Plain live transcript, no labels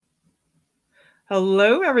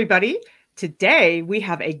Hello, everybody. Today we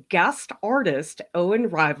have a guest artist, Owen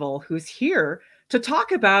Rival, who's here to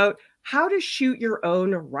talk about how to shoot your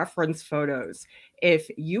own reference photos. If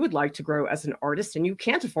you would like to grow as an artist and you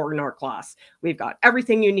can't afford an art class, we've got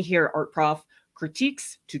everything you need here at Art Prof: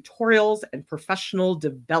 critiques, tutorials, and professional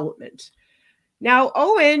development. Now,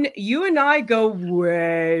 Owen, you and I go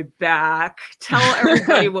way back. Tell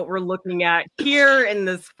everybody what we're looking at here in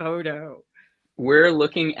this photo. We're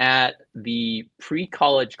looking at the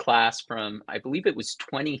pre-college class from, I believe it was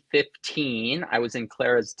 2015. I was in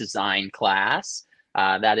Clara's design class.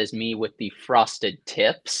 That is me with the frosted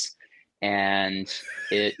tips. And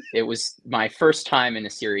it was my first time in a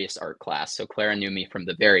serious art class. So Clara knew me from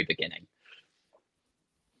the very beginning.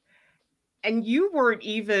 And you weren't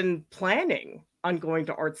even planning on going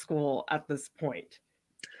to art school at this point.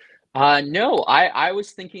 No, I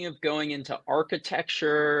was thinking of going into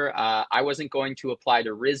architecture. I wasn't going to apply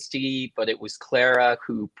to RISD, but it was Clara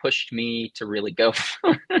who pushed me to really go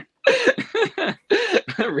for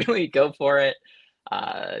really go for it.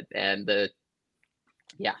 And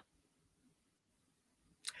yeah.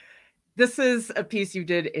 This is a piece you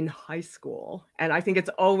did in high school, and I think it's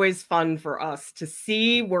always fun for us to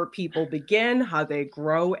see where people begin, how they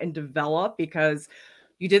grow and develop, because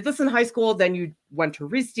you did this in high school, then you went to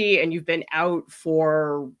RISD, and you've been out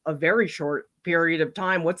for a very short period of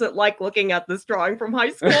time. What's it like looking at this drawing from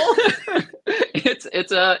high school?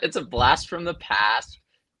 It's a blast from the past.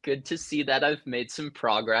 Good to see that I've made some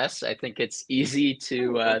progress. I think it's easy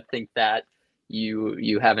to think that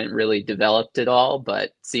you haven't really developed it all,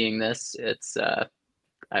 but seeing this,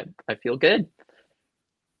 I feel good.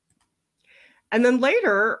 And then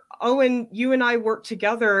later, Owen, you and I worked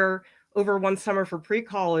together over one summer for pre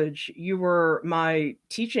college. You were my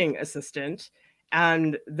teaching assistant,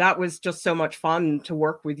 and that was just so much fun to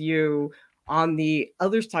work with you on the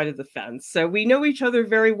other side of the fence. So we know each other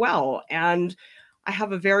very well. And I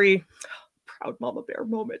have a very proud mama bear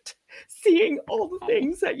moment seeing all the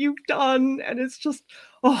things that you've done. And it's just,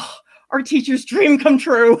 oh, our teacher's dream come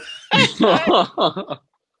true. Oh,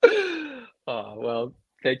 well,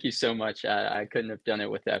 thank you so much. I couldn't have done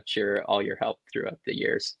it without all your help throughout the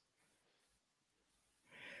years.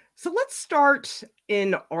 So let's start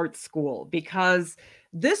in art school because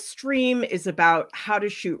this stream is about how to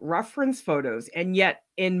shoot reference photos. And yet,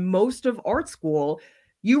 in most of art school,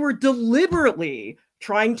 you were deliberately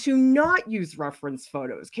trying to not use reference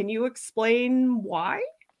photos. Can you explain why?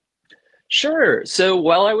 Sure. So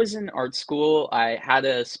while I was in art school, I had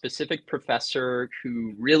a specific professor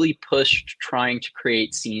who really pushed trying to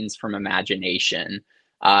create scenes from imagination.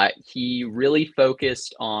 He really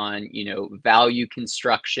focused on, value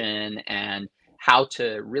construction and how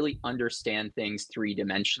to really understand things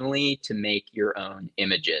three-dimensionally to make your own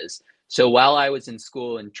images. So while I was in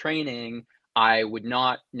school and training, I would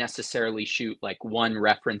not necessarily shoot like one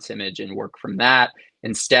reference image and work from that.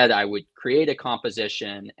 Instead, I would create a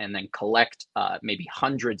composition and then collect maybe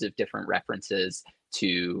hundreds of different references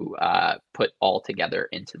to put all together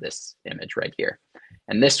into this image right here.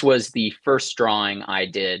 And this was the first drawing I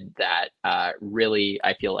did that really,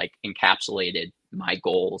 I feel like, encapsulated my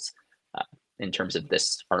goals in terms of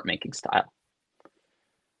this art making style.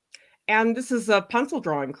 And this is a pencil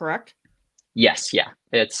drawing, correct? Yes, yeah,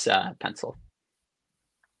 it's pencil.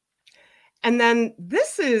 And then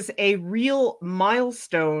this is a real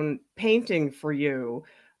milestone painting for you.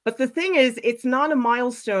 But the thing is, it's not a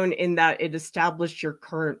milestone in that it established your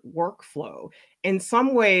current workflow. In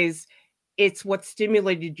some ways, it's what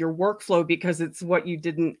stimulated your workflow because it's what you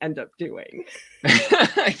didn't end up doing.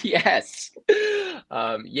 Yes.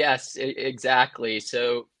 Yes, exactly.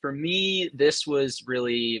 So for me, this was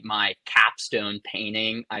really my capstone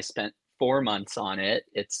painting. I spent 4 months on it.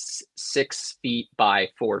 It's 6 feet by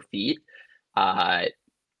 4 feet. Uh,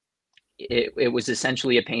 it was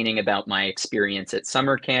essentially a painting about my experience at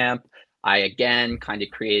summer camp. I again kind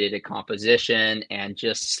of created a composition and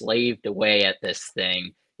just slaved away at this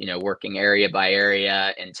thing, working area by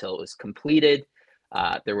area until it was completed.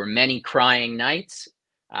 There were many crying nights,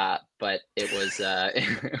 but it was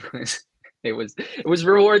it was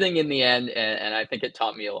rewarding in the end, and I think it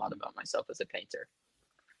taught me a lot about myself as a painter.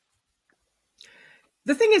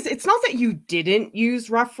 The thing is, it's not that you didn't use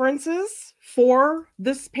references for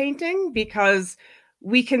this painting because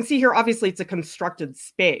we can see here, obviously, it's a constructed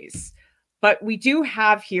space, but we do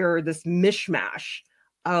have here this mishmash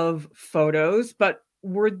of photos. But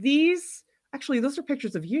were these actually, those are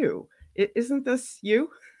pictures of you? Isn't this you?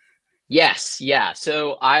 Yes, yeah.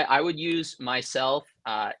 So I would use myself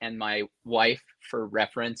and my wife for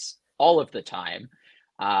reference all of the time.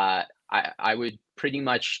 I would pretty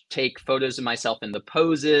much take photos of myself in the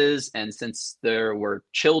poses. And since there were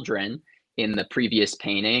children in the previous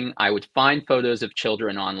painting, I would find photos of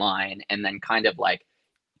children online and then kind of like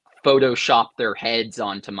Photoshop their heads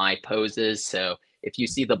onto my poses. So if you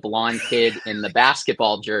see the blonde kid in the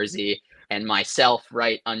basketball jersey and myself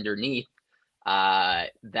right underneath,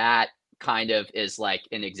 that kind of is like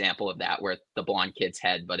an example of that, where the blonde kid's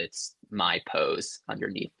head, but it's my pose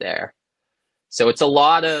underneath there. So it's a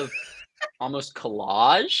lot of almost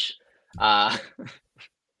collage. Uh,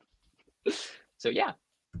 so yeah.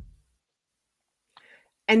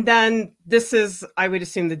 And then this is, I would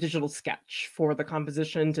assume, the digital sketch for the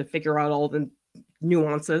composition to figure out all the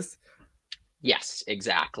nuances. Yes,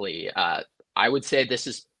 exactly. I would say this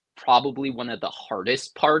is probably one of the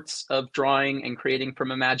hardest parts of drawing and creating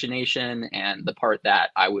from imagination, and the part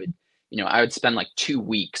that I would spend like 2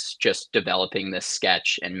 weeks just developing this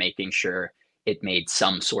sketch and making sure it made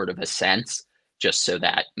some sort of a sense, just so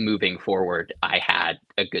that moving forward, I had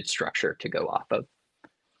a good structure to go off of.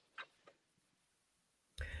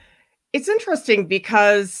 It's interesting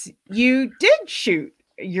because you did shoot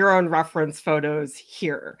your own reference photos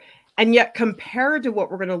here, and yet compared to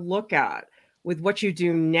what we're going to look at with what you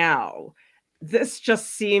do now, this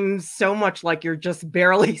just seems so much like you're just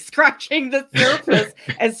barely scratching the surface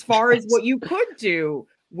as far as what you could do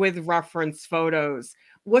with reference photos.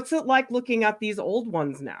 What's it like looking at these old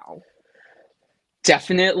ones now?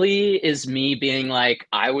 Definitely is me being like,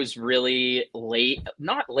 I was really late,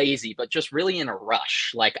 not lazy, but just really in a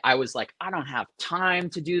rush. Like, I was like, I don't have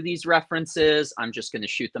time to do these references. I'm just going to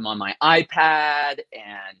shoot them on my iPad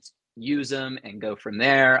and use them and go from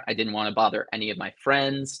there. I didn't want to bother any of my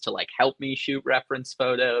friends to like help me shoot reference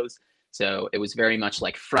photos. So it was very much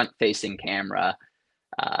like front facing camera,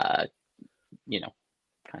 uh,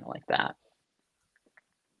 kind of like that.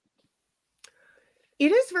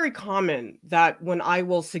 It is very common that when I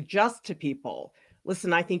will suggest to people,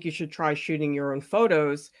 listen, I think you should try shooting your own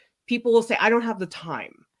photos, people will say, I don't have the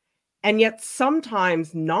time. And yet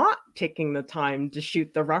sometimes not taking the time to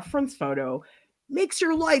shoot the reference photo makes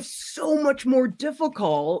your life so much more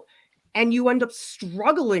difficult. And you end up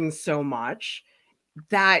struggling so much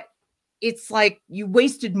that it's like you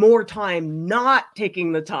wasted more time not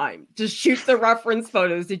taking the time to shoot the reference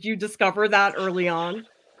photos. Did you discover that early on?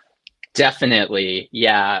 Definitely.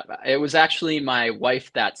 Yeah. It was actually my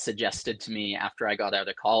wife that suggested to me after I got out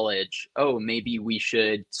of college, oh, maybe we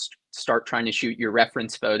should start trying to shoot your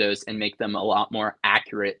reference photos and make them a lot more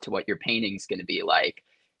accurate to what your painting's going to be like.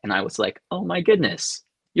 And I was like, oh my goodness,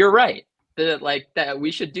 you're right. That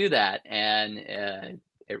we should do that. And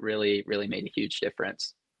it really, really made a huge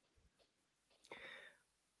difference.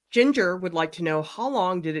 Ginger would like to know, how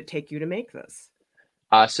long did it take you to make this?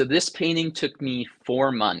 So this painting took me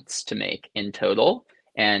 4 months to make in total.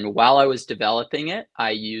 And while I was developing it, I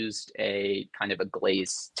used a kind of a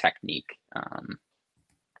glaze technique.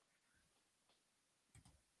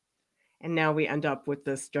 And now we end up with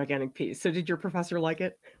this gigantic piece. So did your professor like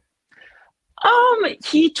it?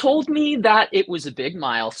 He told me that it was a big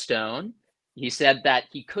milestone. He said that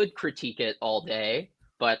he could critique it all day,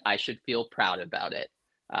 but I should feel proud about it.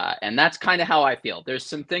 And that's kind of how I feel. There's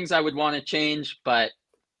some things I would want to change, but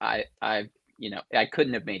I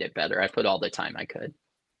couldn't have made it better. I put all the time I could.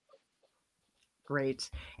 Great.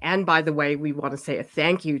 And by the way, we want to say a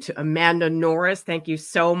thank you to Amanda Norris. Thank you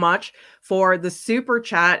so much for the super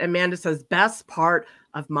chat. Amanda says, best part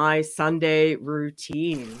of my Sunday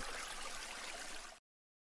routine.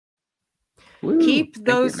 Woo, keep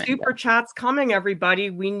those super chats coming, everybody.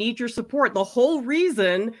 We need your support. The whole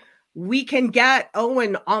reason we can get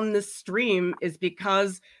Owen on this stream is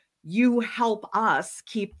because you help us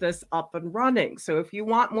keep this up and running. So if you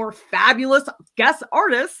want more fabulous guest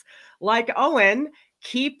artists like Owen,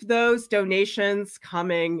 keep those donations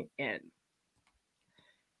coming in.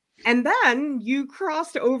 And then you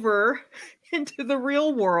crossed over into the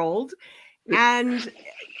real world, and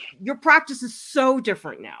your practice is so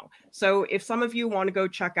different now. So if some of you want to go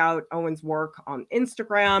check out Owen's work on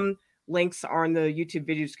Instagram, links are in the YouTube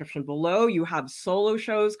video description below. You have solo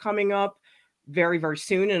shows coming up very, very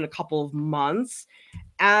soon, in a couple of months.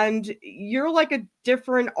 And you're like a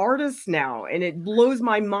different artist now. And it blows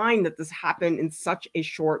my mind that this happened in such a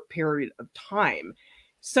short period of time.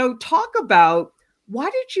 So talk about, why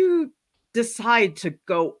did you decide to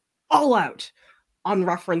go all out on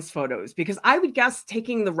reference photos? Because I would guess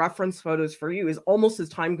taking the reference photos for you is almost as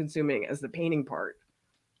time consuming as the painting part.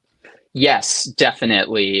 Yes,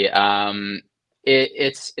 definitely.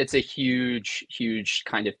 It's a huge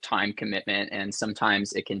kind of time commitment, and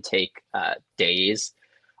sometimes it can take days.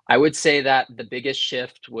 I would say that the biggest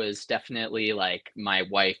shift was definitely like my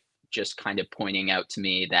wife just kind of pointing out to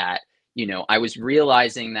me that, I was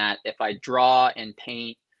realizing that if I draw and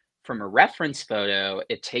paint from a reference photo,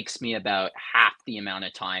 it takes me about half the amount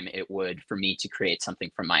of time it would for me to create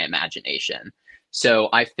something from my imagination. So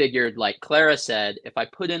I figured, like Clara said, if I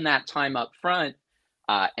put in that time up front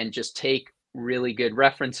and just take really good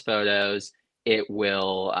reference photos, it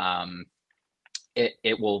will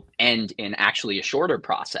it will end in actually a shorter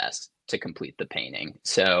process to complete the painting.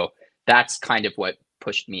 So that's kind of what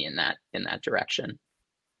pushed me in that direction.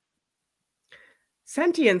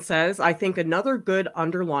 Sentient says, I think another good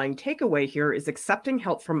underlying takeaway here is accepting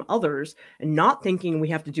help from others and not thinking we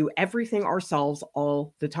have to do everything ourselves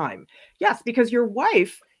all the time. Yes, because your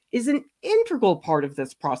wife is an integral part of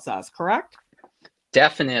this process, correct?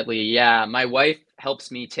 Definitely, yeah. My wife helps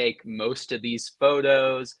me take most of these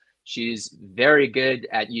photos. She's very good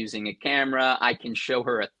at using a camera. I can show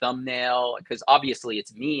her a thumbnail because obviously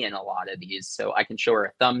it's me in a lot of these. So I can show her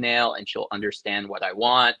a thumbnail and she'll understand what I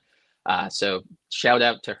want. So shout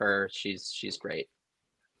out to her. She's great.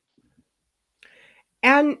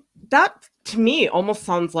 And that to me almost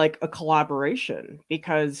sounds like a collaboration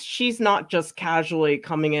because she's not just casually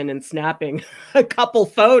coming in and snapping a couple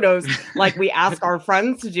photos like we ask our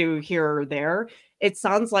friends to do here or there. It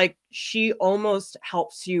sounds like she almost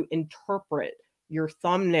helps you interpret your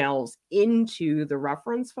thumbnails into the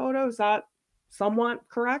reference photo. Is that somewhat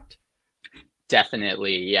correct?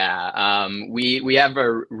 Definitely, yeah. We have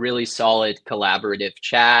a really solid collaborative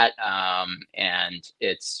chat, and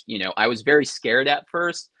it's I was very scared at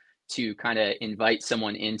first to kind of invite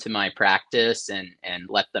someone into my practice and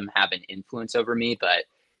let them have an influence over me, but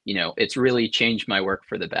it's really changed my work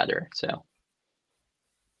for the better. So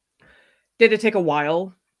Did it take a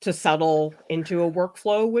while to settle into a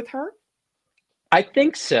workflow with her? I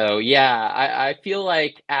think so. Yeah. I feel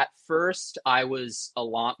like at first I was a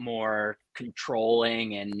lot more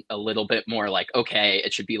controlling and a little bit more like, okay,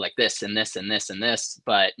 it should be like this and this and this and this.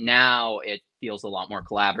 But now it feels a lot more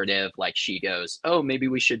collaborative. Like she goes, oh, maybe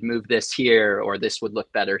we should move this here or this would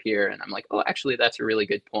look better here. And I'm like, oh, actually, that's a really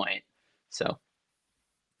good point. So,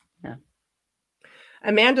 yeah.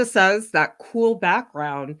 Amanda says that cool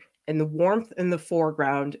background and the warmth in the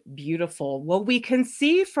foreground, beautiful. Well, we can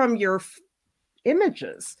see from your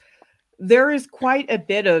images, there is quite a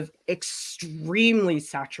bit of extremely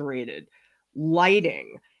saturated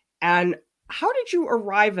lighting. And how did you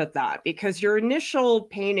arrive at that? Because your initial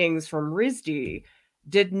paintings from RISD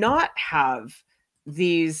did not have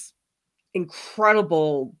these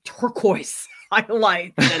incredible turquoise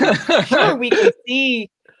highlights. And sure, we can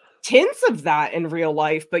see tints of that in real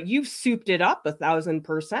life, but you've souped it up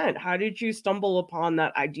 1,000%. How did you stumble upon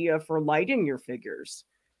that idea for lighting your figures?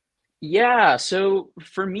 Yeah, so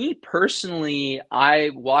for me personally,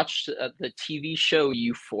 I watched the TV show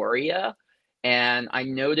Euphoria, and I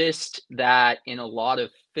noticed that in a lot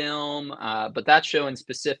of film, but that show in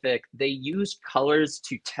specific, they used colors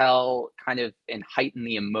to tell kind of and heighten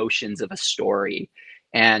the emotions of a story.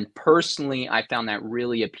 And personally, I found that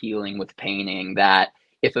really appealing with painting, that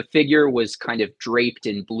if a figure was kind of draped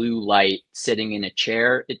in blue light sitting in a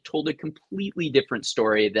chair, it told a completely different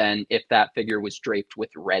story than if that figure was draped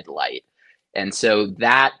with red light. And so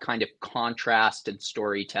that kind of contrast and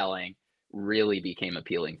storytelling really became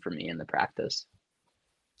appealing for me in the practice.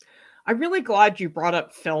 I'm really glad you brought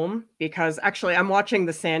up film because actually I'm watching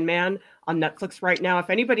The Sandman on Netflix right now. If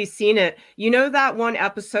anybody's seen it, you know that one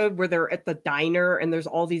episode where they're at the diner and there's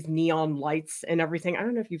all these neon lights and everything. I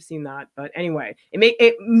don't know if you've seen that, but anyway,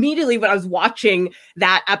 it immediately when I was watching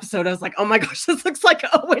that episode, I was like, oh my gosh, this looks like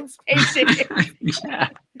Owen's painting. Yeah.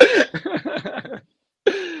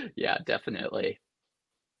 Yeah, definitely.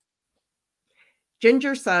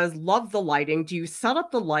 Ginger says, love the lighting. Do you set up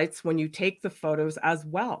the lights when you take the photos as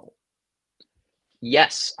well?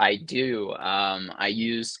 Yes, I do. I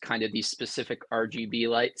use kind of these specific RGB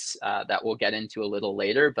lights that we'll get into a little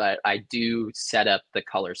later, but I do set up the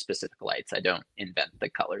color specific lights. I don't invent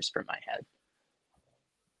the colors for my head.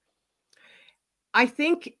 I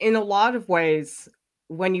think in a lot of ways,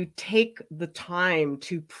 when you take the time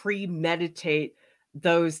to premeditate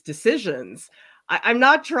those decisions, I'm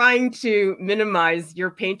not trying to minimize your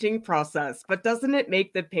painting process, but doesn't it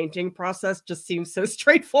make the painting process just seem so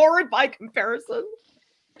straightforward by comparison?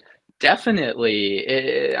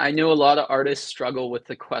 Definitely. I know a lot of artists struggle with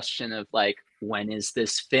the question of like, when is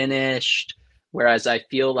this finished? Whereas I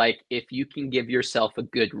feel like if you can give yourself a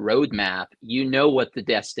good roadmap, you know what the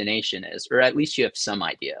destination is, or at least you have some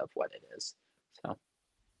idea of what it is. So,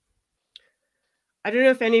 I don't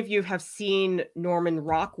know if any of you have seen Norman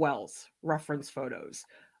Rockwell's reference photos,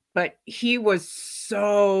 but he was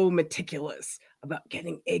so meticulous about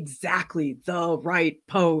getting exactly the right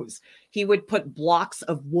pose. He would put blocks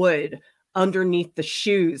of wood underneath the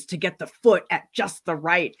shoes to get the foot at just the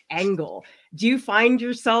right angle. Do you find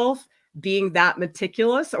yourself being that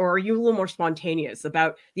meticulous, or are you a little more spontaneous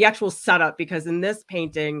about the actual setup? Because in this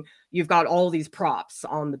painting, you've got all these props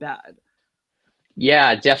on the bed.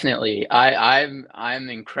 Yeah, definitely. I'm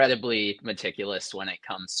incredibly meticulous when it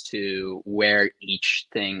comes to where each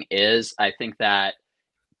thing is. I think that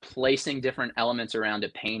placing different elements around a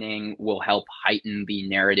painting will help heighten the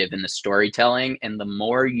narrative and the storytelling. And the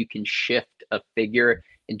more you can shift a figure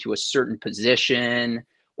into a certain position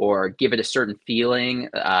or give it a certain feeling,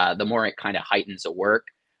 the more it kind of heightens a work.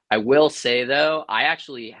 I will say though, I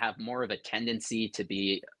actually have more of a tendency to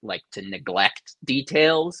be like to neglect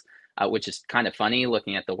details, which is kind of funny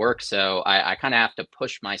looking at the work. So I kind of have to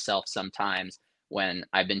push myself sometimes when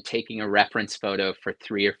I've been taking a reference photo for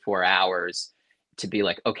 3 or 4 hours to be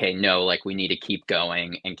like, okay, no, like we need to keep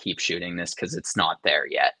going and keep shooting this because it's not there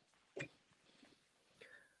yet.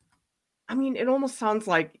 I mean, it almost sounds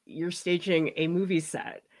like you're staging a movie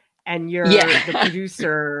set and you're the Yeah,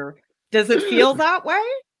 producer. Does it feel that way?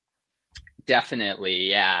 definitely.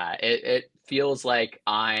 Yeah. It feels like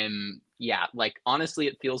yeah, like honestly,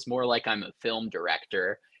 it feels more like I'm a film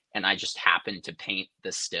director and I just happen to paint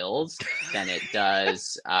the stills than it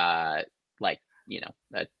does like,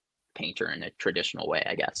 a painter in a traditional way,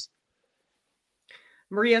 I guess.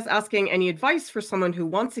 Maria's asking any advice for someone who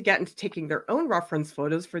wants to get into taking their own reference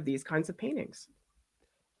photos for these kinds of paintings.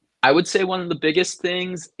 I would say one of the biggest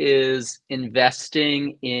things is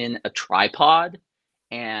investing in a tripod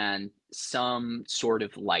and some sort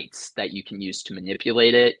of lights that you can use to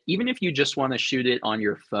manipulate it. Even if you just want to shoot it on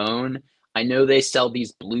your phone, I know they sell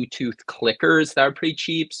these Bluetooth clickers that are pretty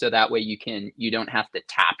cheap, so that way you don't have to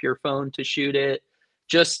tap your phone to shoot it.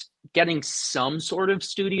 Just getting some sort of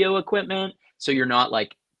studio equipment so you're not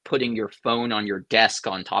like putting your phone on your desk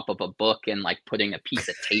on top of a book and like putting a piece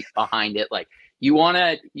of tape behind it. Like you want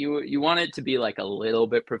it to be like a little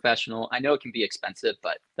bit professional. I know it can be expensive,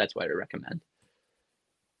 but that's what I recommend.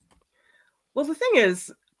 Well, the thing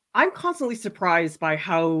is, I'm constantly surprised by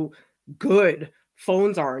how good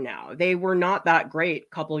phones are now. They were not that great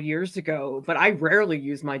a couple years ago, but I rarely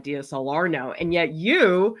use my DSLR now. And yet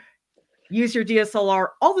you use your DSLR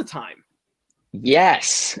all the time.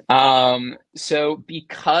 Yes. So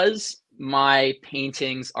because my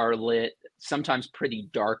paintings are lit sometimes pretty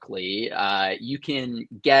darkly, you can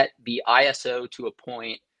get the ISO to a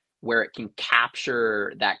point where it can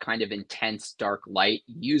capture that kind of intense dark light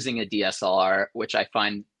using a DSLR, which I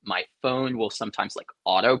find my phone will sometimes like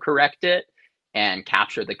auto correct it and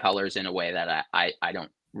capture the colors in a way that I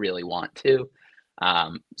don't really want to.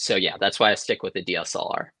 So yeah, that's why I stick with the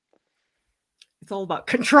DSLR. It's all about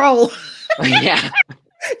control. Yeah,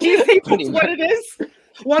 Do you think pretty that's what much. it is?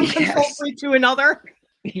 One control Yes. freak to another?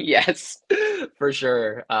 Yes, for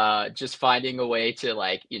sure. Just finding a way to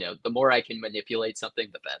like, the more I can manipulate something,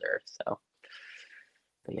 the better. So,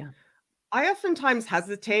 but yeah. I oftentimes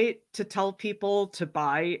hesitate to tell people to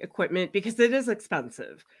buy equipment because it is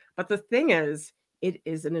expensive. But the thing is, it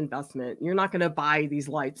is an investment. You're not going to buy these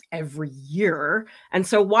lights every year. And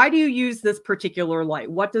so, why do you use this particular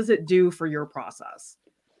light? What does it do for your process?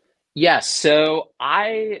 Yes. So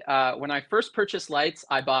when I first purchased lights,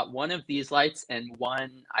 I bought one of these lights and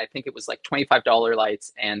one, I think it was like $25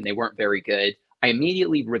 lights, and they weren't very good. I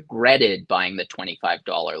immediately regretted buying the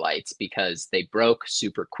 $25 lights because they broke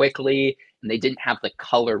super quickly and they didn't have the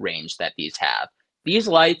color range that these have. These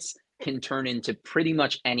lights can turn into pretty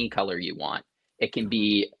much any color you want. It can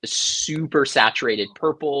be a super saturated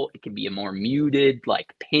purple, it can be a more muted,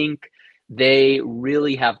 like pink. They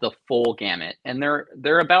really have the full gamut, and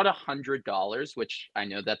they're about $100, which I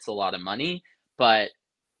know that's a lot of money, but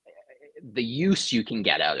the use you can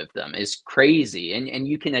get out of them is crazy. And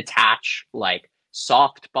you can attach like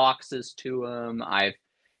soft boxes to them. I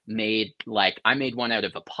made one out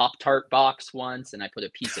of a Pop Tart box once, and I put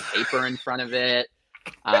a piece of paper in front of it.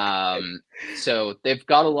 So they've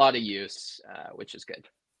got a lot of use, which is good.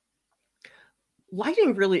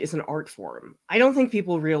 Lighting really is an art form. I don't think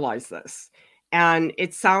people realize this. And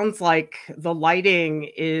it sounds like the lighting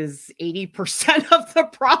is 80% of the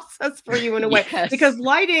process for you in a way, because Yes.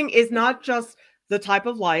 lighting is not just the type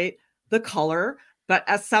of light, the color, but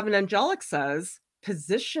as Seven Angelic says,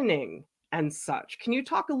 positioning and such. Can you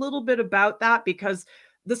talk a little bit about that? Because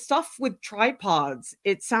the stuff with tripods,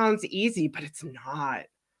 it sounds easy, but it's not.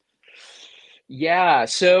 Yeah,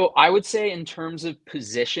 so I would say in terms of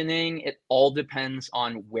positioning, it all depends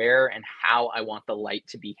on where and how I want the light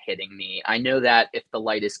to be hitting me. I know that if the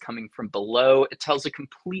light is coming from below, it tells a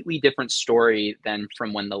completely different story than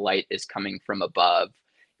from when the light is coming from above.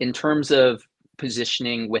 In terms of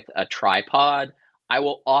positioning with a tripod, I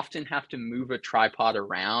will often have to move a tripod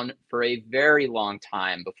around for a very long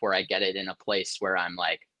time before I get it in a place where I'm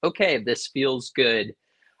like, okay, this feels good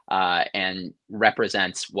and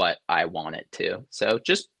represents what I want it to. So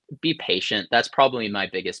just be patient. That's probably my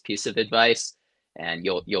biggest piece of advice, and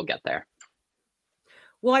you'll get there.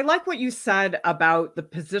 Well, I like what you said about the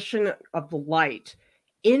position of the light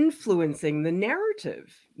influencing the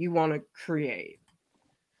narrative you want to create.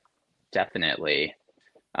 Definitely.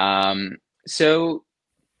 Um, so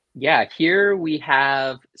yeah, here we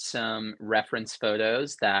have some reference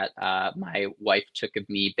photos that my wife took of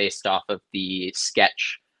me based off of the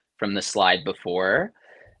sketch from the slide before.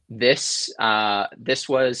 This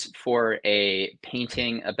was for a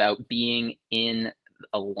painting about being in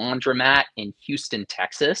a laundromat in Houston,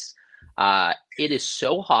 Texas. It is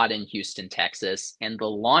so hot in Houston, Texas, and the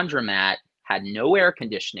laundromat had no air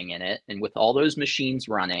conditioning in it. And with all those machines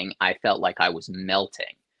running, I felt like I was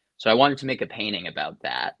melting. So I wanted to make a painting about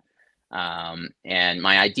that. And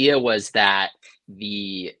my idea was that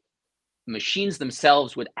the machines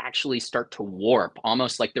themselves would actually start to warp,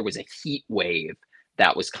 almost like there was a heat wave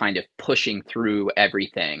that was kind of pushing through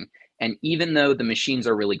everything. And even though the machines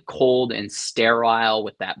are really cold and sterile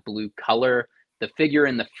with that blue color, the figure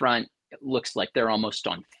in the front looks like they're almost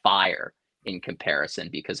on fire in comparison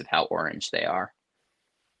because of how orange they are.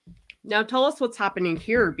 Now, tell us what's happening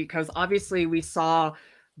here because obviously we saw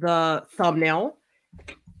the thumbnail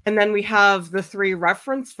and then we have the three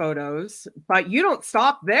reference photos, but you don't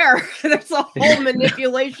stop there. There's a whole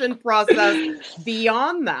manipulation process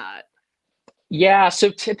beyond that. Yeah, so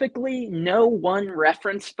typically no one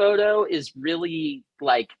reference photo is really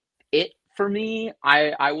like it for me.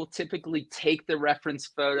 I will typically take the reference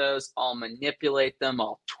photos, I'll manipulate them,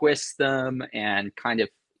 I'll twist them and kind of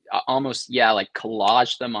almost, yeah, like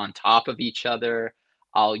collage them on top of each other.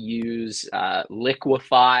 I'll use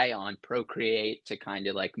Liquify on Procreate to kind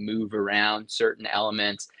of like move around certain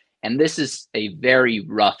elements. And this is a very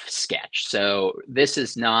rough sketch. So this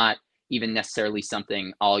is not even necessarily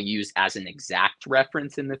something I'll use as an exact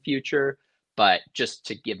reference in the future, but just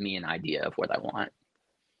to give me an idea of what I want.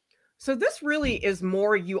 So this really is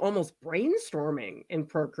more you almost brainstorming in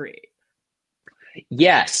Procreate.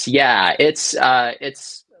 Yes, yeah, it's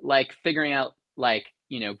like figuring out like,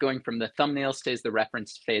 going from the thumbnail stage, the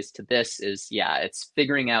reference phase to this is, yeah, it's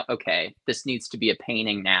figuring out, okay, this needs to be a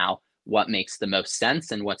painting now. What makes the most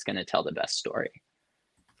sense and what's going to tell the best story?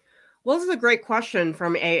 Well, this is a great question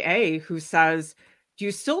from AA who says, do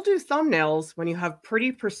you still do thumbnails when you have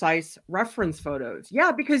pretty precise reference photos?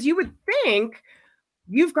 Yeah, because you would think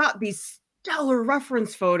you've got these stellar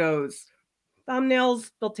reference photos.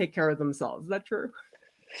 Thumbnails, they'll take care of themselves. Is that true?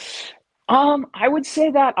 I would say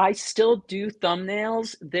that I still do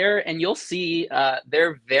thumbnails there, and you'll see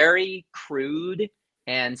they're very crude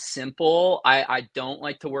and simple. I don't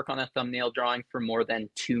like to work on a thumbnail drawing for more than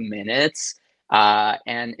 2 minutes.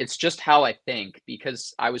 And it's just how I think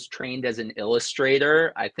because I was trained as an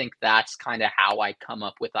illustrator. I think that's kind of how I come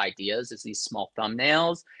up with ideas is these small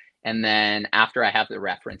thumbnails. And then after I have the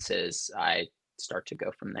references, I start to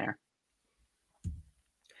go from there.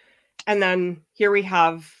 And then here we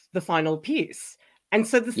have the final piece. And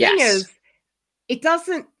so the thing Yes. is, it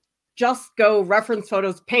doesn't just go reference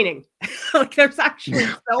photos painting. Like there's actually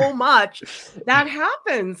so much that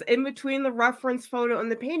happens in between the reference photo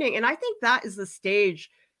and the painting. And I think that is the stage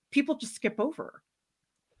people just skip over.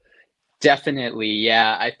 Definitely,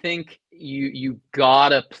 yeah. I think you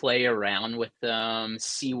gotta play around with them,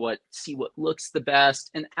 see what looks the best.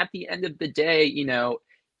 And at the end of the day,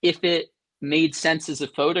 if it made sense as a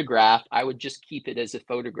photograph, I would just keep it as a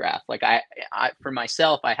photograph. Like I for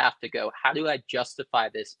myself, I have to go, how do I justify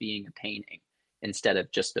this being a painting instead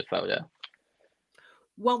of just a photo?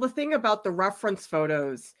 Well, the thing about the reference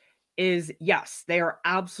photos is yes, they are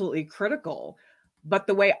absolutely critical. But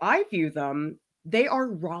the way I view them, they are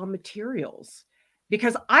raw materials.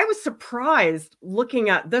 Because I was surprised looking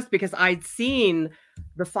at this because I'd seen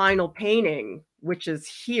the final painting, which is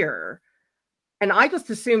here. And I just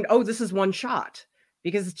assumed, oh, this is one shot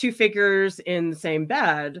because it's two figures in the same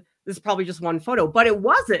bed. This is probably just one photo, but it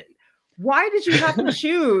wasn't. Why did you have to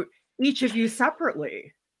shoot each of you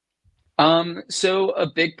separately? So a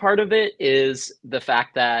big part of it is the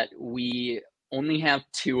fact that we only have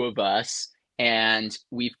two of us, and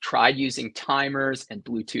we've tried using timers and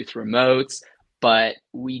Bluetooth remotes. But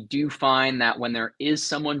we do find that when there is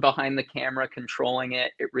someone behind the camera controlling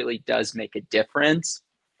it, it really does make a difference.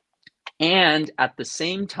 And at the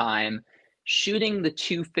same time, shooting the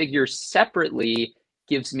two figures separately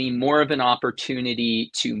gives me more of an opportunity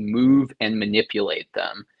to move and manipulate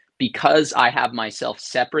them. Because I have myself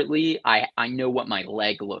separately, I know what my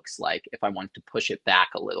leg looks like if I want to push it back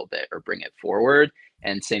a little bit or bring it forward.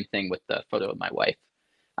 And same thing with the photo of my wife.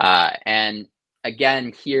 And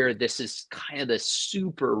again, here, this is kind of the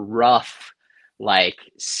super rough, like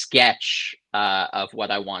sketch of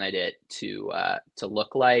what I wanted it to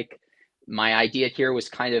look like. My idea here was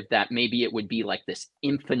kind of that maybe it would be like this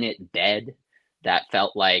infinite bed that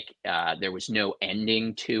felt like there was no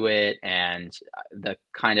ending to it. And the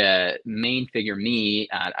kind of main figure, me,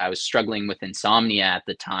 I was struggling with insomnia at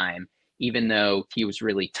the time. Even though he was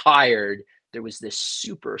really tired, there was this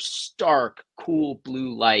super stark, cool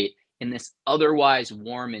blue light in this otherwise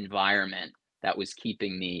warm environment that was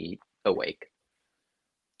keeping me awake.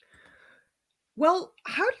 Well,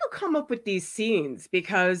 how do you come up with these scenes?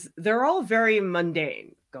 Because they're all very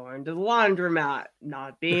mundane. Going to the laundromat,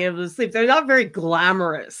 not being able to sleep. They're not very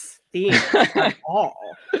glamorous themes at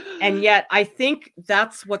all. And yet I think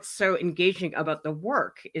that's what's so engaging about the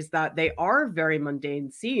work is that they are very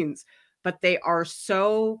mundane scenes, but they are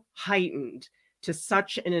so heightened to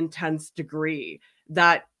such an intense degree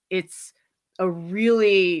that it's a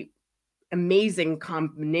really amazing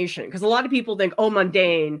combination because a lot of people think, oh,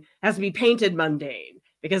 mundane has to be painted mundane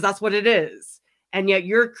because that's what it is. And yet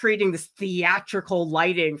you're creating this theatrical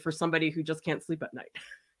lighting for somebody who just can't sleep at night.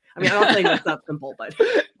 I mean, I'm not saying that's that simple, but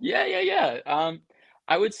Yeah.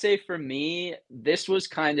 I would say for me, this was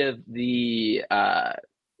kind of it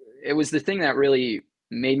was the thing that really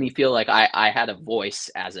made me feel like I had a voice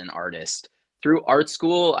as an artist. Through art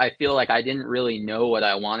school, I feel like I didn't really know what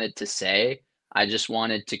I wanted to say. I just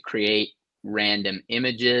wanted to create random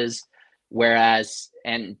images,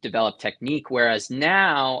 and develop technique. Whereas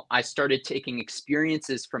now I started taking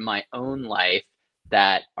experiences from my own life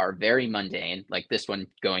that are very mundane, like this one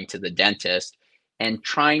going to the dentist, and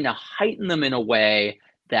trying to heighten them in a way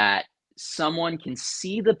that someone can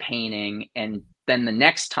see the painting, and then the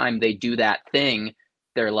next time they do that thing,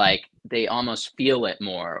 they're like, they almost feel it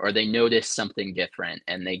more, or they notice something different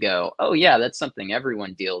and they go, oh yeah, that's something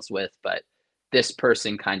everyone deals with, but this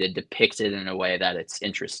person kind of depicts it in a way that it's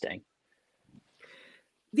interesting.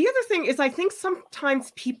 the other thing is I think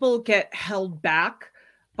sometimes people get held back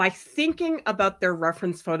by thinking about their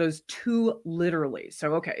reference photos too literally.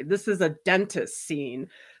 So, okay, this is a dentist scene.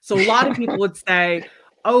 So, a lot of people would say,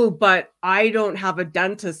 oh, but I don't have a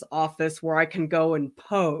dentist office where I can go and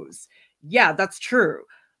pose. Yeah, that's true.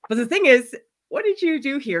 But the thing is, what did you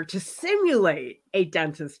do here to simulate a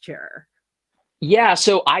dentist chair? Yeah,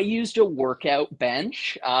 so I used a workout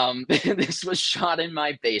bench. This was shot in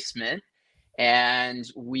my basement. And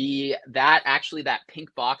that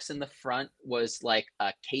pink box in the front was like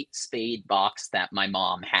a Kate Spade box that my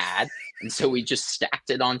mom had. And so we just stacked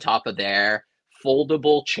it on top of there,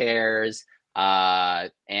 foldable chairs.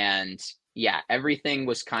 And yeah, everything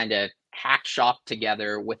was kind of hack shop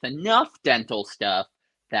together with enough dental stuff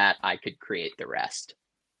that I could create the rest.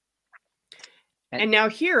 And And now,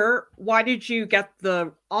 here, why did you get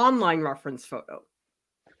the online reference photo?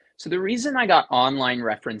 so the reason I got online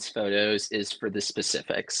reference photos is for the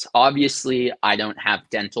specifics. Obviously, I don't have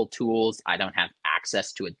dental tools. I don't have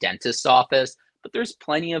access to a dentist's office, but there's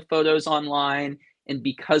plenty of photos online. And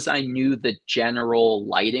because I knew the general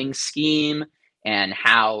lighting scheme and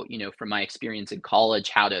how, from my experience in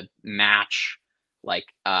college, how to match like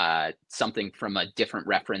something from a different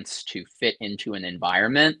reference to fit into an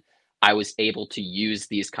environment, I was able to use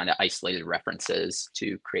these kind of isolated references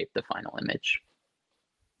to create the final image.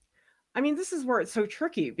 I mean, this is where it's so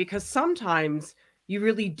tricky because sometimes you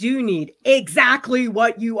really do need exactly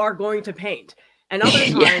what you are going to paint. And other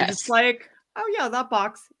times it's Yes. like, oh, yeah, that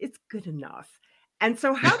box, it's good enough. And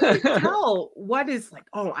so, how do you tell what is like,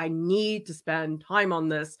 oh, I need to spend time on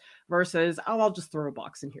this versus, oh, I'll just throw a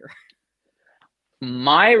box in here?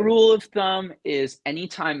 My rule of thumb is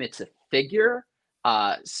anytime it's a figure,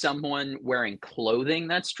 someone wearing clothing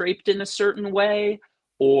that's draped in a certain way,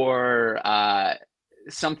 or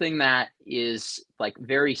something that is like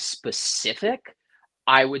very specific,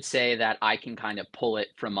 I would say that I can kind of pull it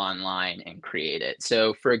from online and create it.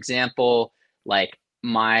 So, for example, like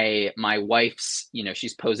my wife's,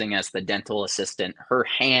 she's posing as the dental assistant, her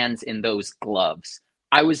hands in those gloves.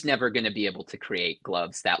 I was never going to be able to create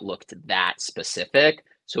gloves that looked that specific.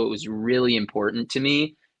 So it was really important to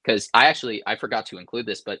me because I forgot to include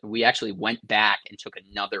this, but we actually went back and took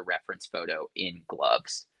another reference photo in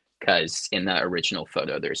gloves because in the original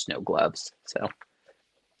photo there's no gloves. So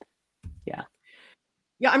yeah.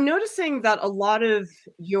 Yeah, I'm noticing that a lot of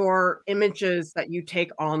your images that you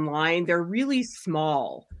take online, they're really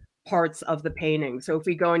small parts of the painting. So if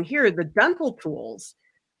we go in here, the dental tools,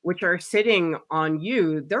 which are sitting on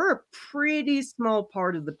you, they're a pretty small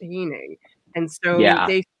part of the painting. And so Yeah.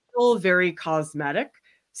 they feel very cosmetic,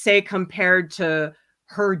 say compared to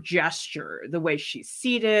her gesture, the way she's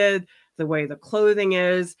seated, the way the clothing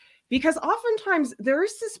is, because oftentimes there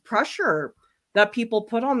is this pressure that people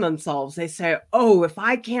put on themselves. They say, "Oh, if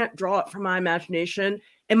I can't draw it from my imagination,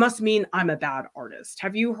 it must mean I'm a bad artist."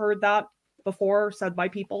 Have you heard that before said by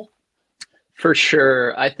people? For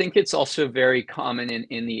sure. I think it's also very common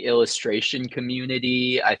in the illustration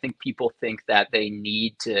community. I think people think that they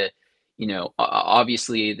need to,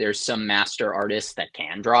 obviously there's some master artists that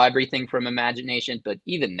can draw everything from imagination, but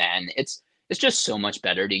even then, it's just so much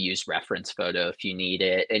better to use reference photo if you need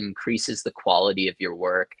it. It increases the quality of your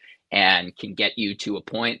work and can get you to a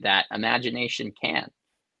point that imagination can't.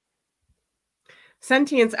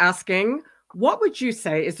 Sentience asking, what would you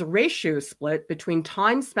say is the ratio split between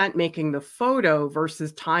time spent making the photo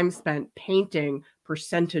versus time spent painting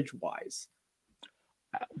percentage wise?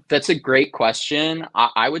 That's a great question.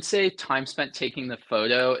 I would say time spent taking the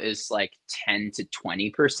photo is like 10 to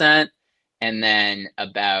 20%. And then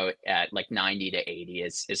about at like 90 to 80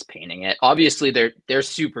 is painting it. Obviously they're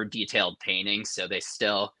super detailed paintings, so they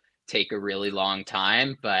still take a really long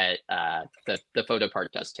time, but the photo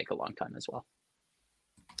part does take a long time as well.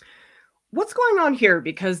 What's going on here?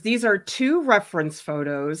 Because these are two reference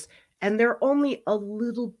photos and they're only a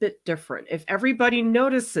little bit different. If everybody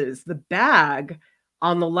notices, the bag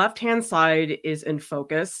on the left hand side is in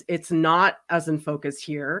focus, it's not as in focus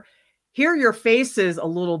here. Here, your face is a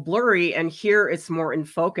little blurry, and here it's more in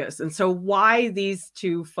focus. And so, why these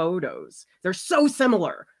two photos? They're so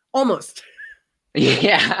similar, almost.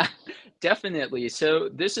 Yeah, definitely. So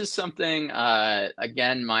this is something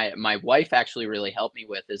again my wife actually really helped me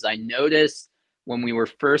with is I noticed when we were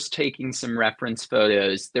first taking some reference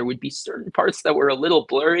photos, there would be certain parts that were a little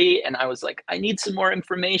blurry and I was like, I need some more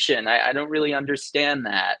information. I don't really understand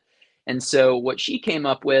that. And so what she came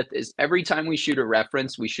up with is every time we shoot a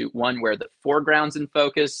reference, we shoot one where the foreground's in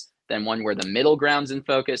focus, then one where the middle ground's in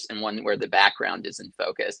focus, and one where the background is in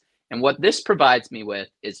focus. And what this provides me with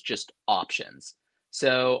is just options.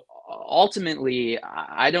 So ultimately,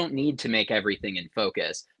 I don't need to make everything in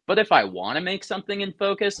focus. But if I want to make something in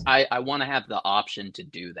focus, I want to have the option to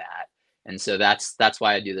do that. And so that's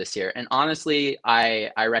why I do this here. And honestly, I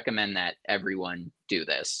recommend that everyone do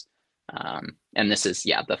this. And this is,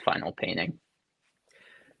 yeah, the final painting.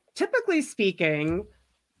 Typically speaking,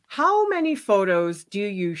 how many photos do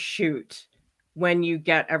you shoot when you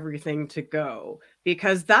get everything to go?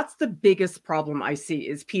 Because that's the biggest problem I see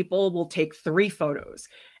is people will take 3 photos,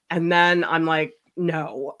 and then I'm like,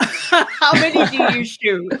 "No." How many do you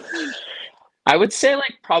shoot? I would say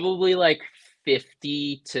like probably like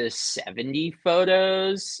 50 to 70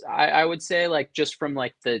 photos. I would say like just from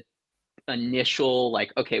like the initial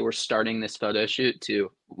like, okay, we're starting this photo shoot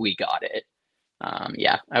to we got it.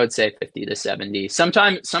 Yeah, I would say 50 to 70.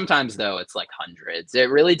 Sometimes though, it's like hundreds.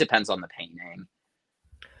 It really depends on the painting.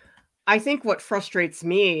 I think what frustrates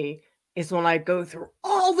me is when I go through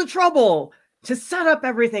all the trouble to set up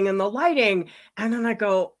everything and the lighting, and then I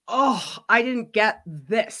go, "Oh, I didn't get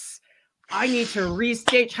this. I need to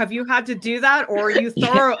restage." Have you had to do that, or are you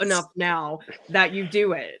thorough Yes. enough now that you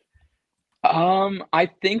do it? I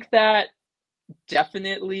think that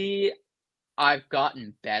definitely I've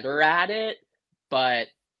gotten better at it, but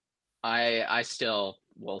I still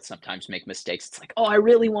will sometimes make mistakes. It's like, oh, I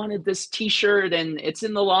really wanted this T-shirt and it's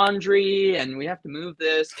in the laundry and we have to move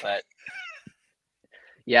this. But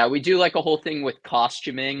yeah, we do like a whole thing with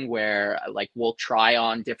costuming where like we'll try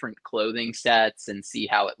on different clothing sets and see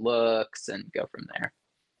how it looks and go from there.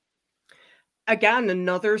 Again,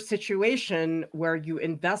 another situation where you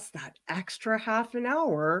invest that extra half an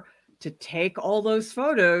hour to take all those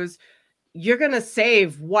photos, you're going to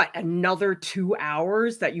save what, another 2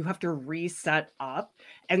 hours that you have to reset up.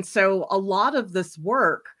 And so a lot of this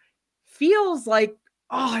work feels like,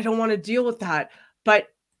 oh, I don't want to deal with that. But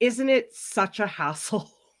isn't it such a hassle?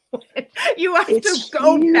 You have It's to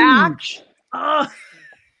go back. huge. Oh.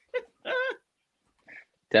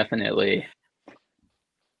 Definitely.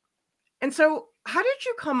 And so, how did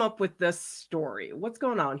you come up with this story? What's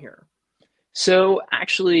going on here? So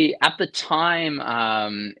actually, at the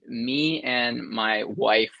time, me and my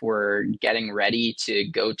wife were getting ready to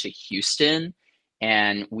go to Houston,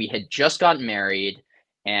 and we had just gotten married.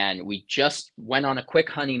 and we just went on a quick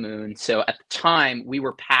honeymoon. So at the time, we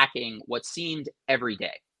were packing what seemed every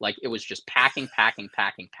day. Like it was just packing, packing,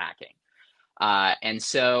 packing, packing. And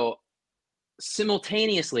so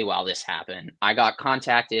simultaneously while this happened, I got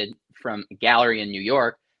contacted from a gallery in New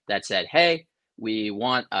York that said, "Hey, we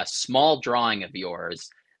want a small drawing of yours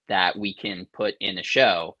that we can put in a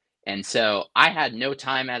show." And so I had no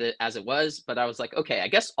time at it as it was, but I was like, okay, I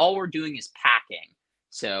guess all we're doing is packing.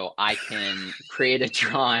 So I can create a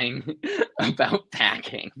drawing about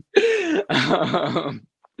packing. um,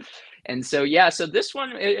 and so, yeah, so this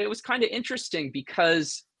one, it was kind of interesting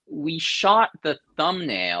because we shot the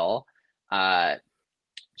thumbnail, uh,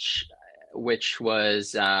 which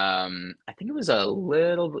was, I think it was I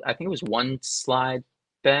think it was one slide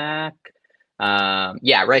back.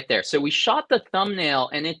 Yeah, right there. So we shot the thumbnail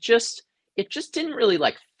and it just didn't really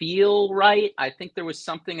like feel right. I think there was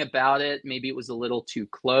something about it. Maybe it was a little too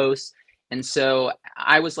close. And so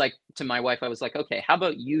I was like to my wife, I was like, okay, how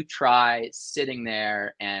about you try sitting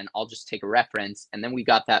there and I'll just take a reference. And then we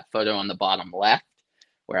got that photo on the bottom left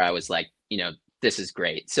where I was like, this is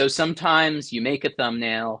great. So sometimes you make a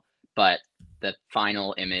thumbnail, but the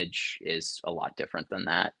final image is a lot different than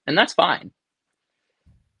that. And that's fine.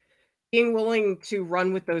 Being willing to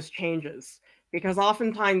run with those changes, because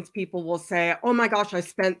oftentimes people will say, oh my gosh, I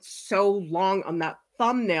spent so long on that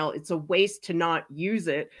thumbnail, it's a waste to not use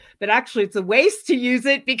it. But actually it's a waste to use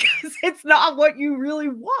it because it's not what you really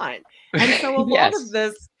want. And so a lot of Yes.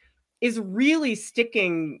 this is really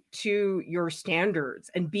sticking to your standards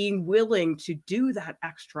and being willing to do that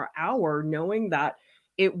extra hour, knowing that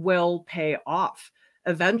it will pay off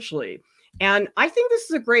eventually. And I think this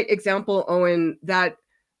is a great example, Owen, that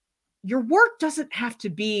your work doesn't have to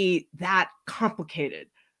be that complicated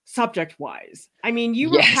subject wise. I mean, you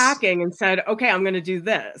were Yes. packing and said, okay, I'm going to do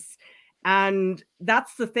this. And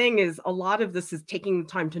that's the thing, is a lot of this is taking the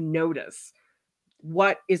time to notice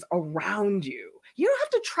what is around you. You don't have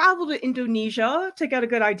to travel to Indonesia to get a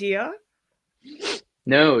good idea.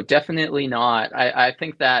 No, definitely not. I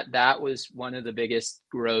think that that was one of the biggest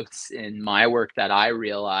growths in my work that I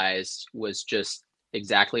realized was just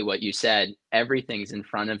exactly what you said. Everything's in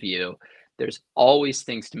front of you. There's always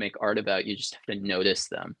things to make art about. You just have to notice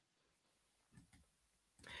them.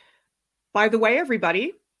 By the way,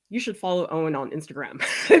 everybody, you should follow Owen on Instagram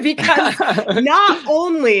because not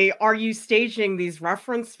only are you staging these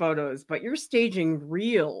reference photos, but you're staging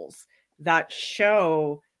reels that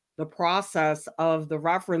show the process of the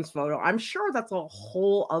reference photo. I'm sure that's a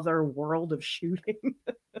whole other world of shooting.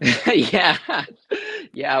 Yeah.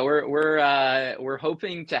 Yeah, we're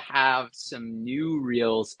hoping to have some new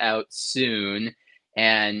reels out soon.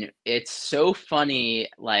 And it's so funny,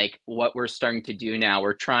 like what we're starting to do now.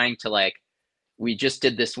 We're trying to like we just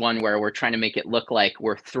did this one where we're trying to make it look like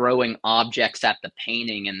we're throwing objects at the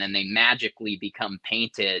painting and then they magically become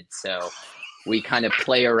painted. So we kind of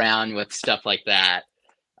play around with stuff like that,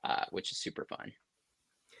 which is super fun.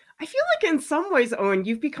 I feel like in some ways, Owen,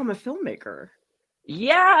 you've become a filmmaker.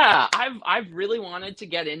 Yeah, I've really wanted to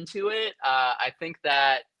get into it. I think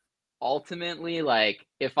that ultimately, like,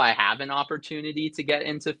 if I have an opportunity to get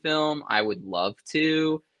into film, I would love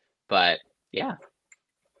to. But yeah,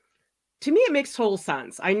 To me, it makes total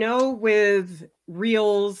sense. I know with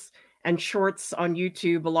reels and shorts on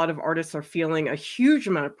YouTube, a lot of artists are feeling a huge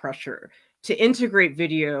amount of pressure to integrate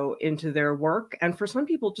video into their work. And for some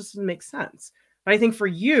people, it just doesn't make sense. But I think for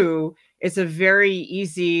you, it's a very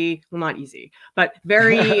easy, well, not easy, but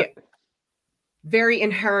very, very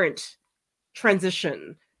inherent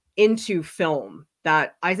transition into film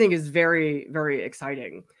that I think is very, very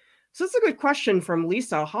exciting. So it's a good question from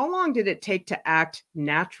Lisa. How long did it take to act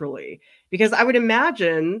naturally? Because I would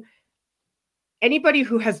imagine anybody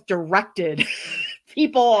who has directed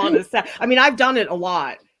people on a set, I mean, I've done it a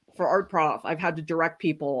lot for Art Prof. I've had to direct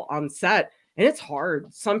people on set, and it's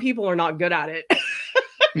hard. Some people are not good at it.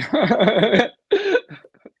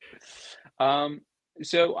 Um,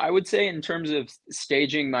 so I would say in terms of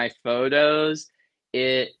staging my photos,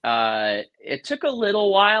 it took a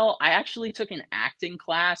little while. I actually took an acting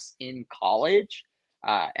class in college,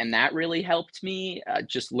 and that really helped me,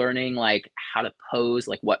 just learning like how to pose,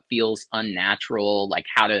 like what feels unnatural, like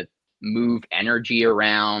how to move energy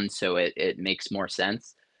around so it makes more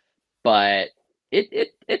sense. But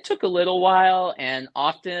it took a little while, and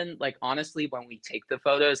often, like, honestly, when we take the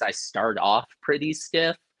photos, I start off pretty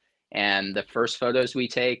stiff, and the first photos we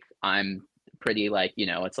take, I'm pretty like,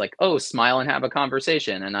 it's like, "Oh, smile and have a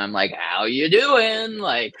conversation," and I'm like, "How you doing?"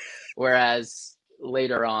 Like, whereas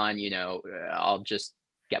later on, I'll just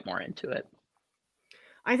get more into it.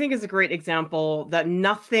 I think is a great example that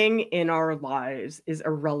nothing in our lives is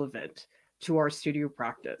irrelevant to our studio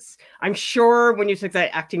practice. I'm sure when you took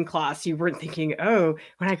that acting class, you weren't thinking, oh,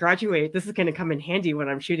 when I graduate, this is going to come in handy when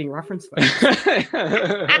I'm shooting reference photos.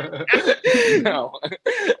 No.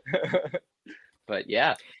 But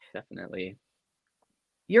yeah, definitely.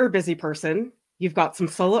 You're a busy person. You've got some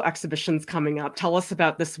solo exhibitions coming up. Tell us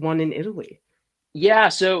about this one in Italy. Yeah,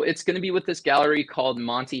 so it's going to be with this gallery called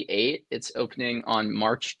Monty 8. It's opening on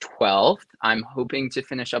March 12th. I'm hoping to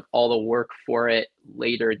finish up all the work for it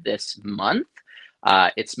later this month.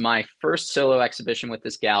 It's my first solo exhibition with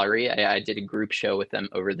this gallery. I did a group show with them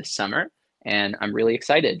over the summer, and I'm really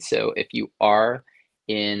excited. So if you are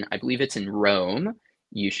in, I believe it's in Rome,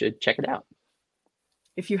 you should check it out.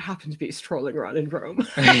 If you happen to be strolling around in Rome,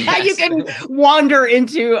 Yes. you can wander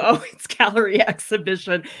into Owen's gallery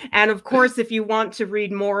exhibition. And of course, if you want to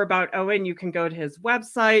read more about Owen, you can go to his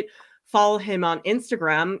website, follow him on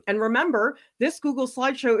Instagram. And remember, this Google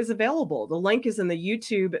Slideshow is available. The link is in the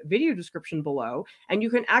YouTube video description below, and you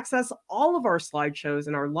can access all of our slideshows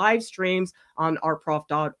and our live streams on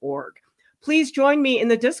artprof.org. Please join me in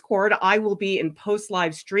the Discord. I will be in post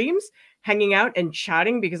live streams, hanging out and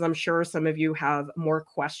chatting because I'm sure some of you have more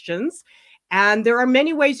questions. And there are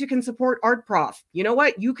many ways you can support ArtProf. You know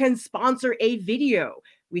what? You can sponsor a video.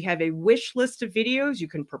 We have a wish list of videos. You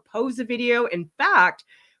can propose a video. In fact,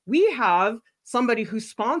 we have somebody who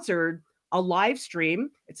sponsored a live stream.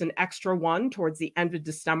 It's an extra one towards the end of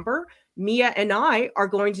December. Mia and I are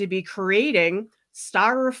going to be creating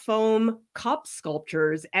styrofoam cup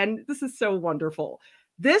sculptures, and this is so wonderful.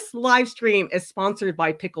 This live stream is sponsored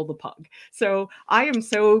by Pickle the Pug. So I am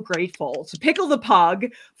so grateful to Pickle the Pug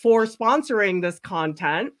for sponsoring this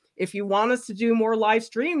content. If you want us to do more live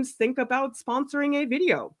streams, think about sponsoring a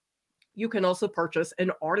video. You can also purchase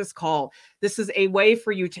an artist call. This is a way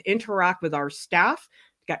for you to interact with our staff,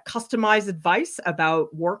 get customized advice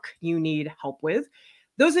about work you need help with.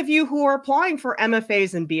 Those of you who are applying for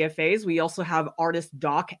MFAs and BFAs, we also have artist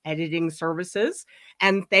doc editing services.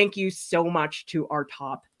 And thank you so much to our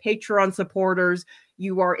top Patreon supporters.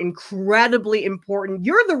 You are incredibly important.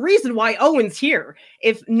 You're the reason why Owen's here.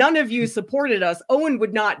 If none of you supported us, Owen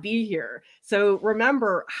would not be here. So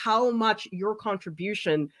remember how much your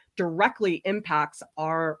contribution directly impacts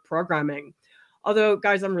our programming. Although,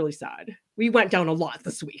 guys, I'm really sad. We went down a lot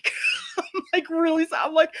this week. I'm like really sad.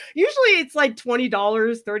 I'm like, usually it's like $20,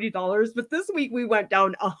 $30, but this week we went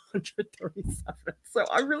down 137. So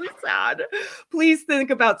I'm really sad. Please think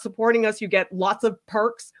about supporting us. You get lots of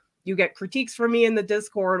perks. You get critiques from me in the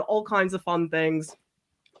Discord, all kinds of fun things.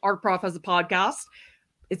 ArtProf has a podcast.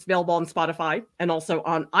 It's available on Spotify and also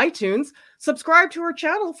on iTunes. Subscribe to our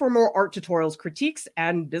channel for more art tutorials, critiques,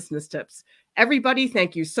 and business tips. Everybody,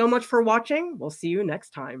 thank you so much for watching. We'll see you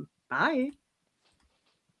next time. Bye.